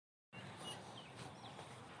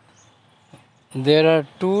There are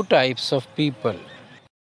two types of people: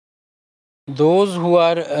 those who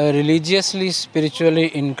are religiously spiritually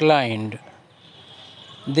inclined.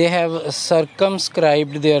 They have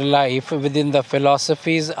circumscribed their life within the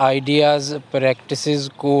philosophies, ideas, practices,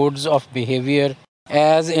 codes of behavior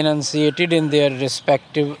as enunciated in their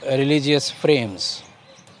respective religious frames.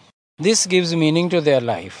 This gives meaning to their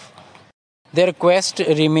life. Their quest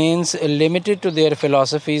remains limited to their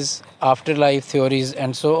philosophies, afterlife theories,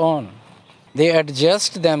 and so on. They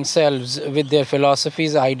adjust themselves with their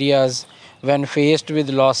philosophies, ideas when faced with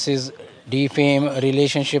losses, defame,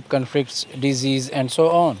 relationship conflicts, disease, and so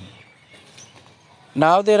on.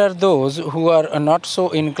 Now there are those who are not so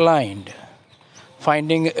inclined.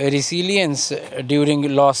 Finding resilience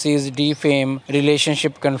during losses, defame,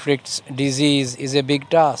 relationship conflicts, disease is a big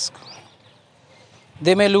task.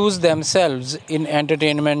 They may lose themselves in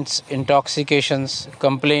entertainments, intoxications,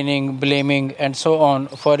 complaining, blaming, and so on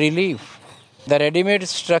for relief. The ready made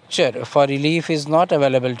structure for relief is not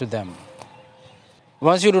available to them.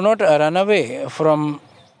 Once you do not run away from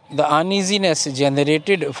the uneasiness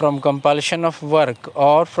generated from compulsion of work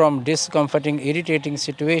or from discomforting, irritating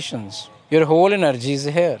situations, your whole energy is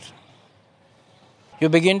here. You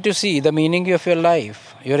begin to see the meaning of your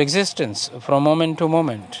life, your existence from moment to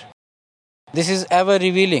moment. This is ever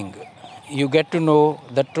revealing. You get to know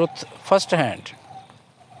the truth firsthand.